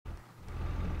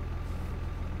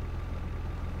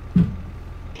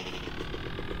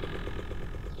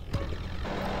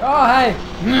Oh, hey.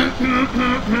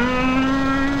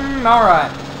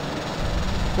 Alright.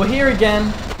 We're here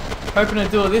again. Hoping to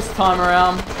do it this time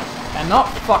around. And not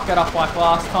fuck it up like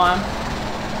last time.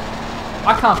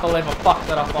 I can't believe I fucked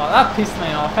it up like that. That pissed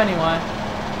me off anyway.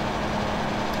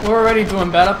 We're already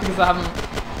doing better because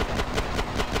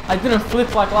I didn't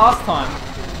flip like last time.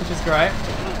 Which is great.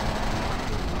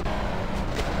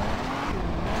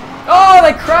 Oh,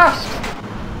 they crashed!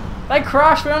 They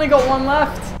crashed, we only got one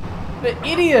left. The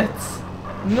idiots!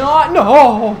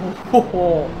 No!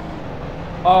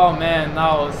 Oh man,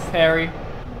 that was hairy.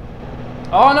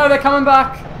 Oh no, they're coming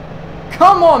back!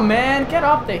 Come on man, get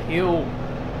up the hill.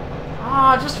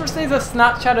 Ah, I just received a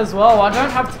Snapchat as well. I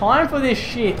don't have time for this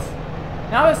shit.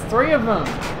 Now there's 3 of them.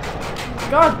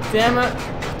 God damn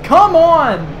it. Come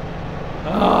on!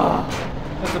 Ugh.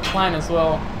 There's a plane as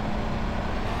well.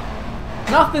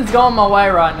 Nothing's going my way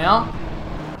right now.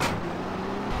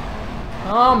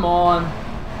 Come on.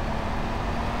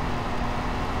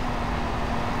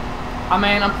 I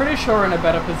mean, I'm pretty sure we're in a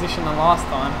better position than last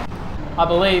time. I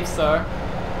believe so.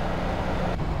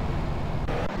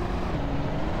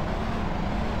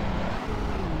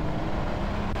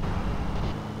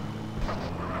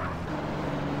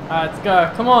 Alright, let's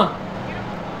go. Come on.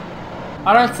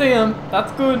 I don't see them.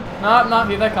 That's good. No, no,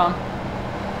 here they come.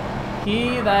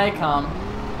 Here they come.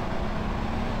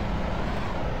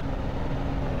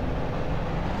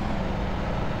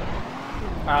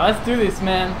 Alright, let's do this,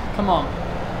 man. Come on.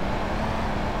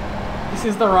 This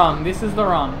is the run. This is the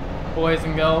run, boys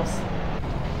and girls.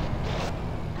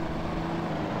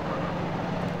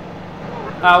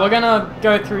 We're gonna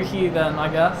go through here then, I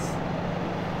guess.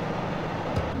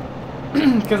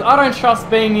 Because I don't trust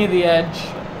being near the edge,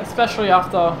 especially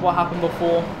after what happened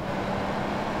before.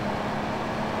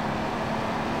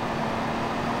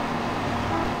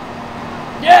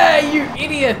 Yeah, you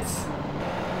idiots!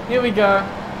 Here we go.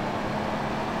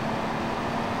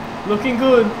 Looking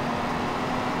good.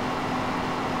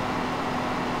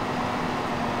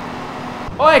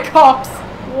 Oi, cops!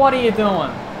 What are you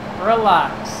doing?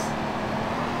 Relax.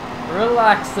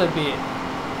 Relax a bit.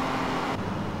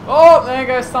 Oh, there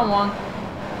goes someone.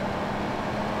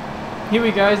 Here we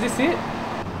go, is this it?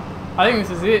 I think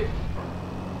this is it.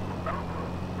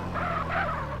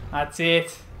 That's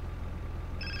it.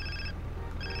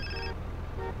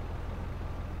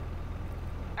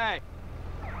 Hey.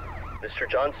 Mr.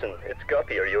 Johnson, it's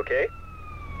Guppy. Are you okay?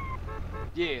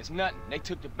 Yeah, it's nothing. They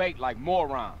took the bait like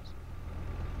morons.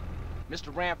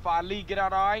 Mr. Ramfire Lee, get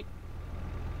out alright?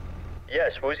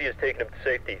 Yes, Woozy has taken him to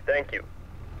safety. Thank you.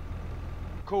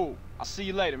 Cool. I'll see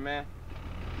you later, man.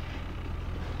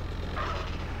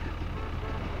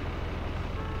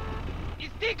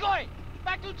 It's decoy!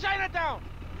 Back to Chinatown!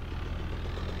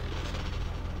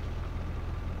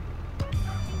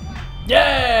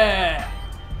 Yeah!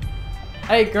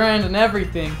 8 grand and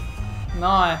everything.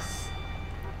 Nice.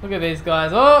 Look at these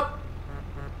guys. Oh!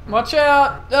 Watch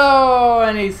out! Oh,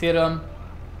 and he's hit him.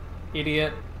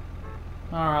 Idiot.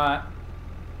 Alright.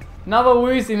 Another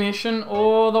Woozy mission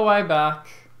all the way back.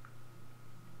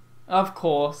 Of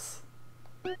course.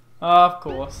 Of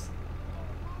course.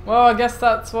 Well, I guess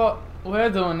that's what we're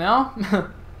doing now.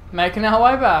 Making our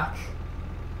way back.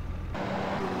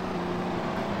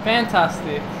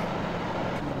 Fantastic.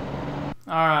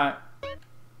 Alright.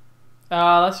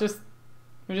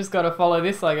 We just gotta follow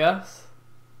this, I guess.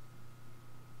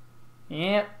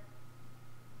 Yep.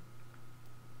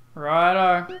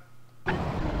 Righto.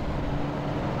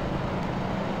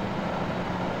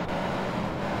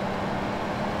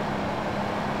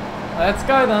 Let's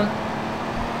go then.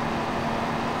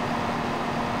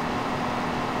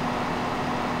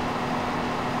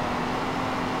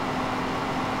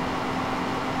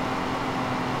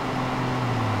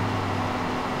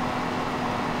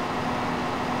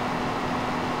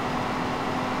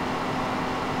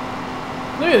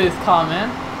 Look at this car, man.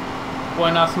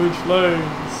 When I switch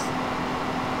lanes.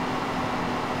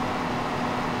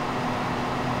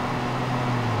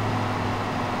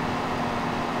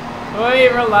 Wait,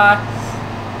 relax.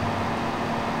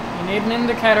 You need an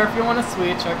indicator if you want to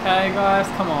switch, okay guys?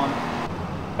 Come on.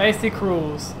 Basic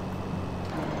rules.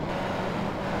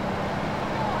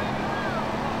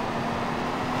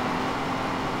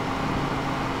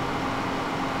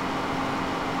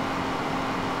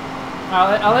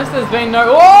 At least there's been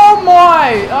no— oh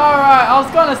my! Alright, I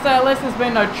was gonna say at least there's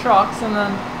been no trucks, and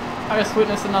then I just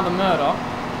witnessed another murder.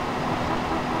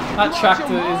 That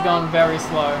tractor is going very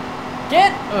slow.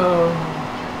 Get— oh.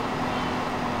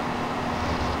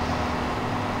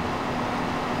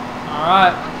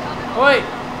 Alright. Wait.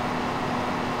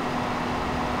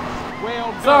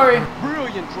 Well done. Sorry.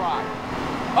 Brilliant drive.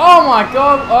 Oh my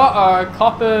god! Uh-oh,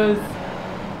 coppers.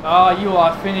 Oh, you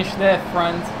are finished there,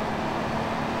 friend.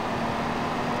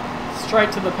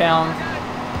 Straight to the pound.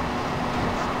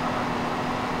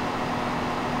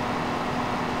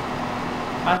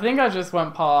 I think I just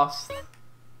went past.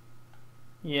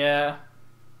 Yeah.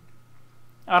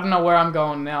 I don't know where I'm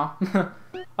going now.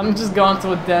 I'm just going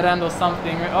to a dead end or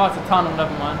something. Oh, it's a tunnel,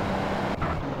 never mind.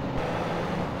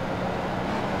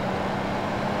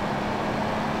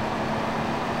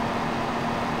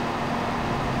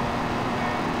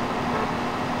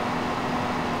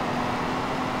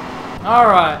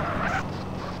 Alright.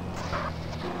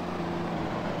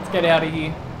 Let's get out of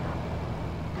here.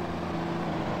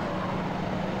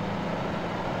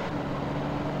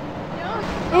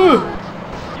 Ooh!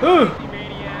 Ooh!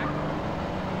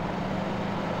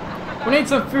 We need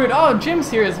some food. Oh, gym's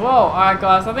here as well. Alright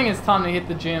guys, I think it's time to hit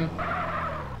the gym.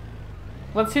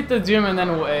 Let's hit the gym and then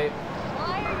we'll eat.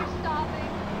 Why are you stopping?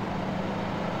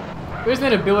 We just need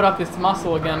to build up this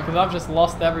muscle again because I've just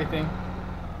lost everything.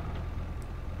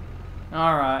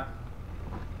 Alright.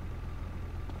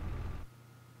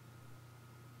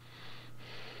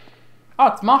 Oh,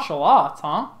 it's martial arts,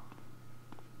 huh?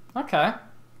 Okay.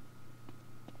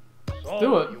 So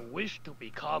do it. You wish to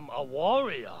become a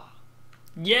warrior?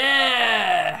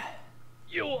 Yeah!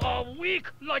 You are weak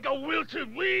like a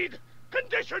wilted weed.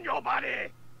 Condition your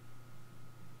body.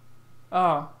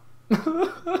 Oh.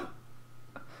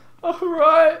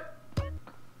 Alright.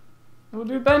 We'll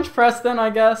do bench press then, I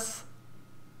guess.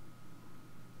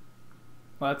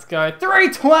 Let's go.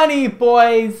 320,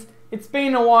 boys! It's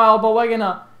been a while, but we're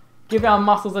gonna give our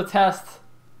muscles a test.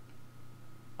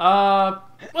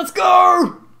 Let's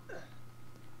go!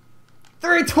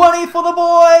 320 for the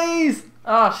boys!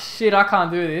 Oh shit, I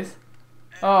can't do this.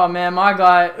 Oh man, my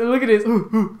guy. Look at this.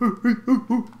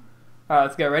 Alright,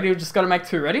 let's go. Ready? We just gotta make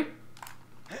 2. Ready?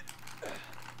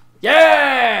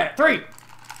 Yeah! 3!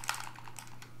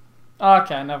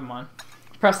 Okay, never mind.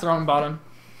 Press the wrong button.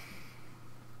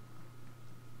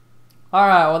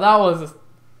 Alright, well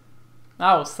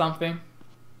that was something.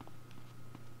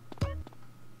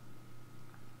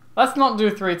 Let's not do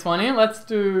 320, let's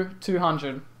do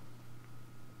 200.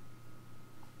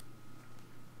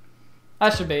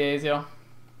 That should be easier.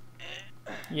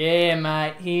 Yeah,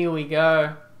 mate, here we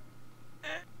go.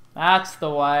 That's the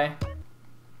way.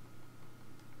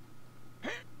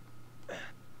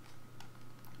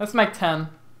 Let's make 10.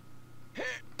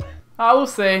 Oh, we'll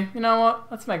see. You know what?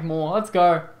 Let's make more. Let's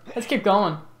go. Let's keep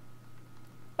going.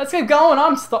 Let's keep going.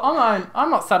 I'm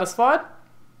not satisfied.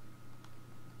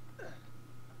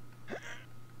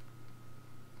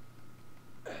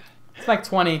 Let's make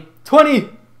 20. 20!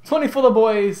 20 for the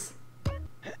boys.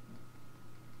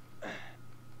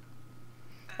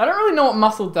 I don't really know what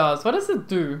muscle does. What does it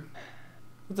do?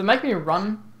 Does it make me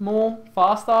run more,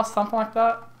 faster, something like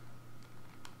that?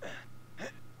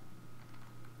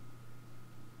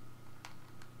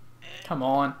 Come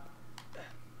on.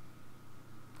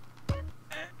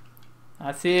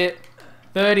 That's it.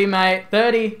 30, mate.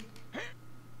 30.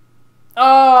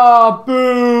 Oh,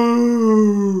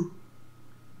 boo!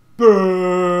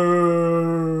 Boo!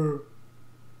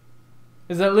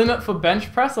 Is it limit for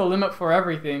bench press or limit for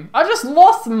everything? I just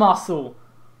lost muscle.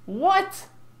 What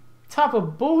type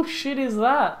of bullshit is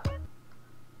that?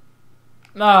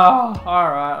 No.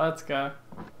 Alright, let's go.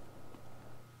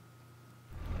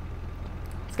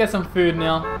 Let's get some food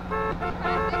now.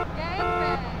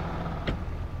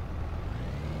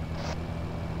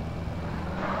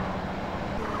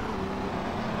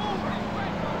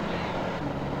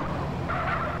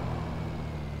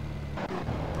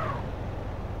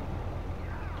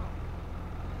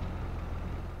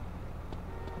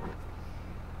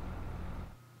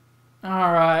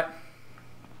 Alright.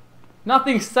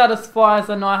 Nothing satisfies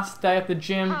a nice day at the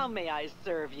gym How may I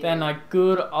serve you? than a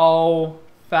good old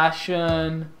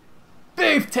fashioned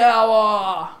beef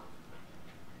tower!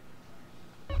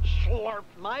 Slurp.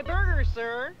 My burger,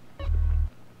 sir.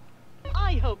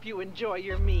 I hope you enjoy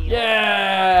your meal.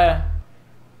 Yeah!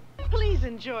 Please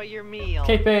enjoy your meal.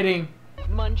 Keep eating.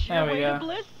 Munch There your we way go. to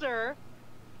bliss, sir.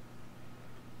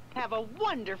 Have a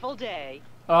wonderful day.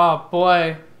 Oh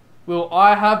boy, will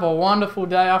I have a wonderful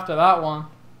day after that one.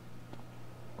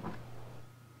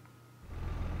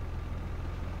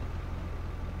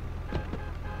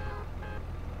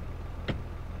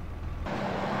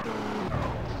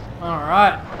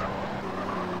 Alright.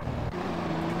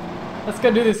 Let's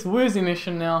go do this woozy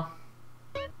mission now.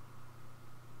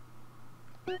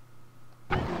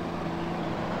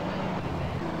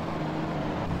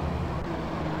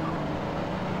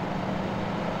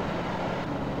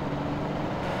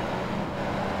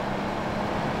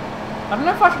 I don't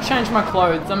know if I should change my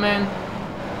clothes. I mean,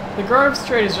 the Grove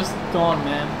Street is just gone,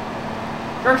 man.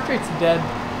 Grove Street's dead.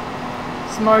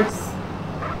 Smokes,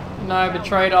 you know,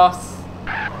 betrayed us.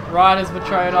 Riders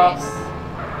betrayed us.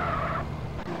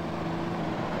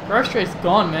 Grove Street's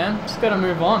gone, man. Just gotta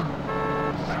move on.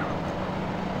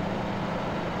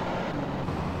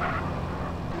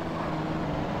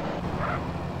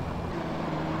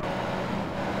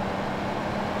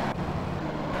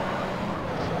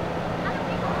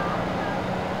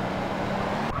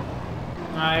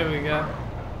 Alright, here we go.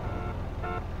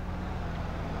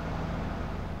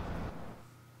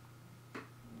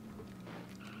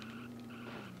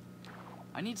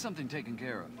 I need something taken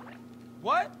care of.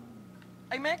 What?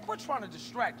 Hey man, quit trying to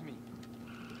distract me.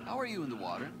 How are you in the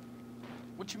water?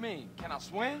 What you mean? Can I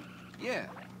swim? Yeah.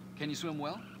 Can you swim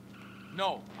well?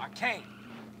 No, I can't.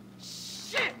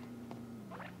 Shit!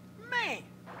 Man,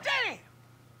 damn!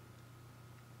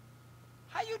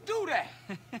 How you do that?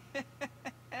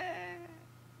 Man!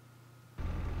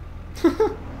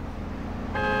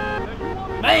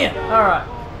 Alright.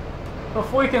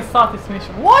 Before we can start this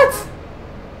mission. What?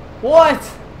 What?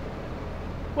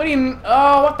 What do you...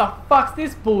 Oh, what the fuck's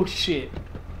this bullshit?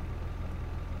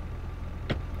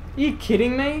 Are you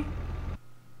kidding me?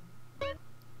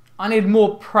 I need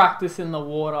more practice in the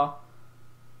water.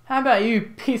 How about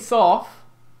you piss off?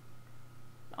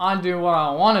 I do what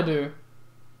I want to do.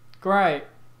 Great.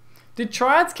 Did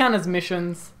triads count as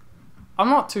missions? I'm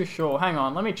not too sure. Hang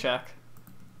on, let me check.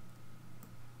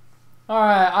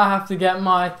 Alright, I have to get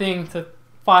my thing to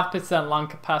 5% lung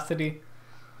capacity.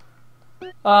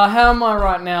 How am I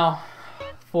right now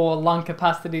for lung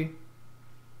capacity?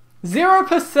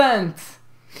 0%!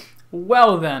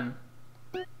 Well then.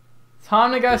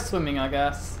 Time to go swimming, I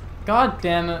guess. God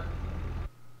damn it.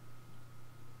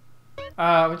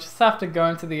 We just have to go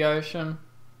into the ocean.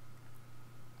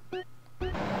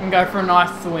 And go for a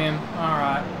nice swim.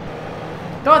 Alright.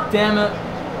 God damn it.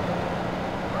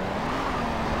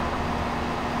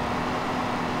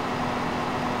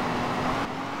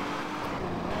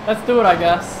 Let's do it, I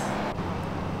guess.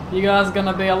 You guys are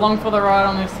gonna be along for the ride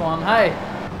on this one. Hey,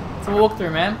 it's a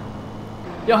walkthrough, man.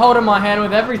 You're holding my hand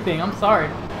with everything, I'm sorry.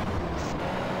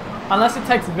 Unless it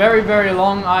takes very, very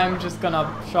long, I'm just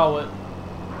gonna show it.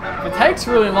 If it takes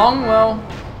really long, well,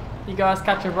 you guys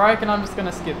catch a break and I'm just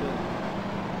gonna skip it.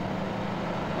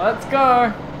 Let's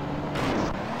go.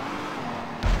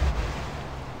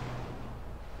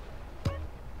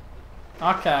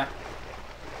 Okay.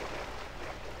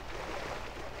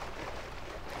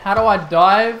 How do I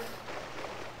dive?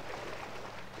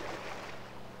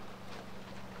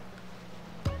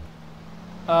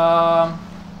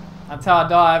 That's how I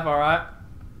dive, alright.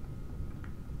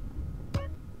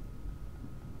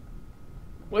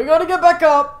 We gotta get back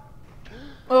up!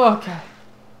 Okay.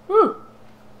 Whew.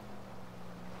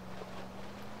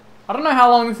 I don't know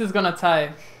how long this is gonna take.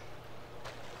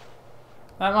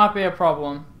 That might be a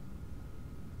problem.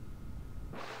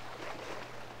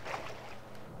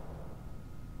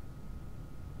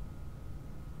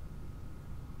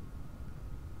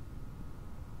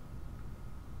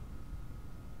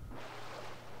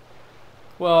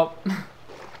 Well,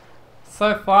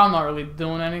 so far I'm not really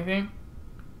doing anything.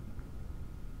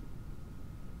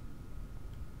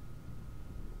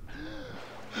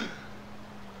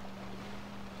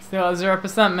 Still at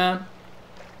 0%, man.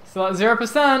 Still at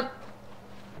 0%.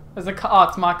 There's a car. Oh,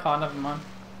 it's my car. Never mind.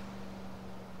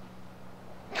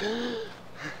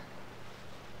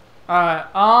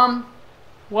 Alright,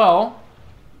 well,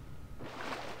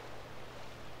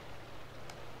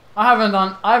 I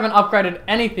haven't upgraded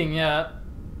anything yet.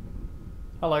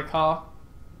 Hello, car.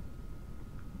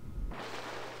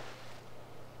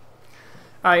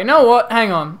 Alright, you know what?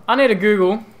 Hang on. I need to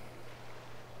Google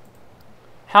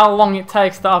how long it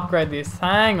takes to upgrade this.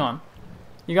 Hang on.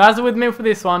 You guys are with me for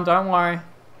this one, don't worry.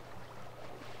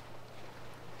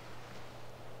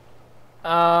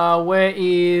 Where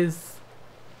is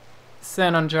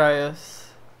San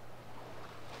Andreas?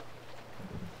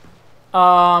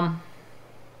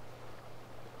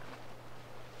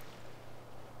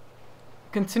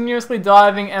 Continuously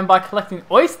diving and by collecting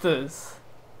oysters.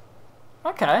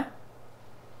 Okay.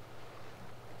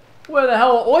 Where the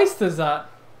hell are oysters at?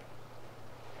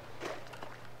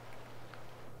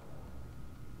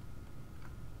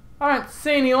 I don't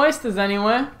see any oysters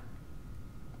anywhere.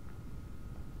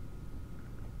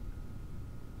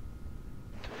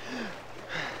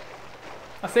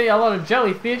 I see a lot of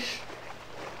jellyfish.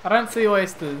 I don't see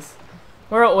oysters.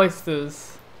 Where are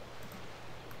oysters?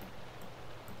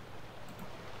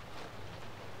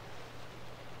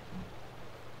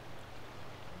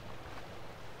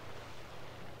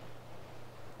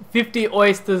 50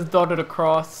 oysters dotted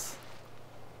across.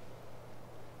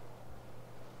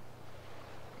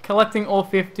 Collecting all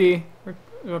 50.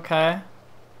 Okay.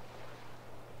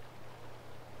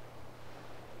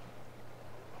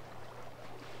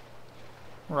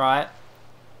 Right.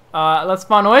 Let's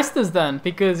find oysters then,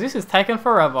 because this is taking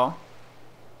forever.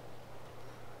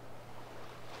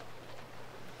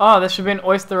 Oh, there should be an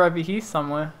oyster over here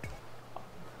somewhere.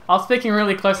 I was speaking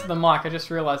really close to the mic, I just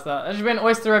realized that. There should be an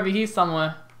oyster over here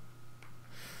somewhere.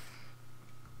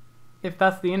 If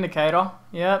that's the indicator.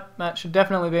 Yep, that should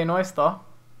definitely be an oyster.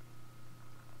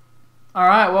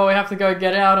 Alright, well we have to go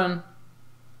get out and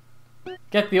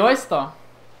get the oyster.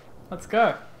 Let's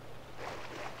go.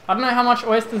 I don't know how much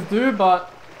oysters do,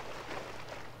 but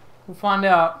we'll find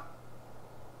out.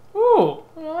 Ooh,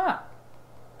 look at that.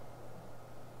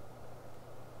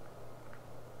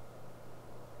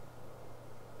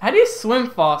 How do you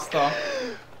swim faster?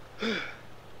 Oh,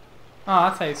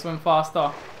 that's how you swim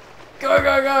faster. Go,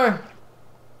 go, go!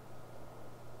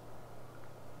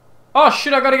 Oh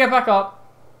shit, I gotta get back up.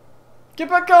 Get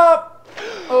back up!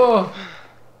 Oh.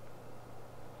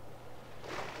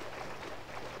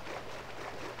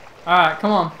 Alright,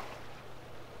 come on.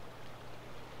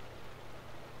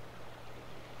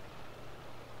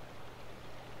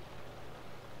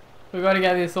 We gotta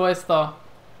get this oyster.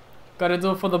 Gotta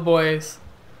do it for the boys.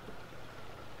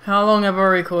 How long have I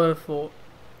recorded for?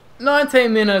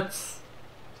 19 minutes.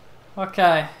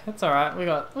 Okay, that's alright. We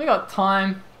got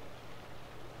time.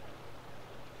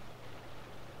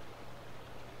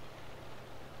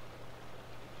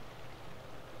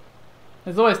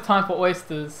 There's always time for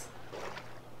oysters.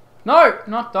 No!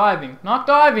 Not diving. Not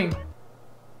diving!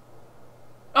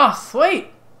 Oh, sweet!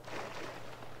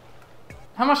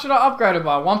 How much did I upgrade it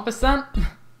by? 1%?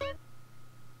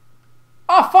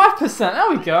 Oh, 5%! There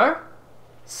we go!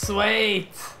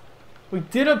 Sweet! We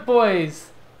did it,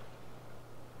 boys!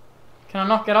 Can I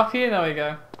not get up here? There we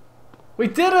go. We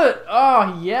did it!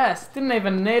 Oh, yes! Didn't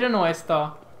even need an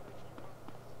oyster.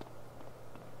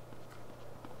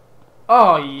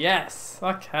 Oh, yes!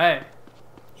 Okay.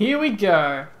 Here we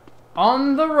go.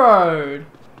 On the road.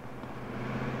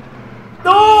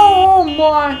 Oh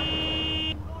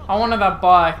my! I wanted that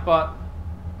bike, but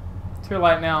it's too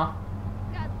late now.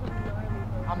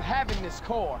 I'm having this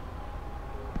car.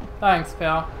 Thanks,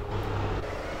 pal.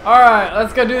 Alright,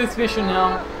 let's go do this mission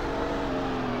now.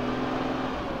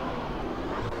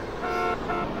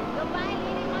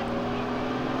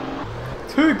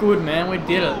 Too good, man. We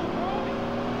did it.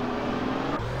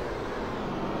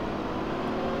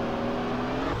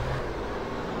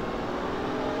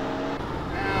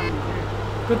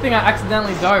 Good thing I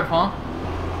accidentally dove, huh?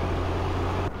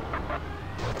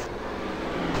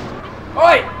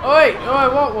 Oi! Oi! Oi!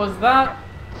 What was that?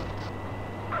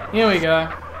 Here we go.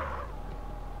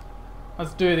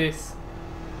 Let's do this.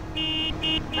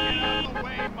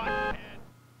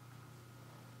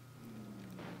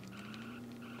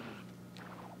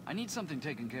 I need something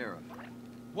taken care of.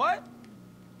 What?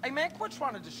 Hey man, quit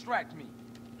trying to distract me.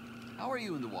 How are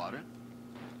you in the water?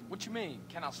 What you mean?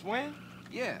 Can I swim?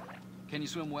 Yeah. Can you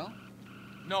swim well?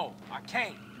 No, I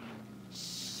can't.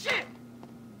 Shit!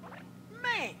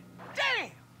 Man,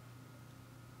 damn!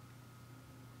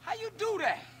 How you do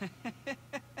that?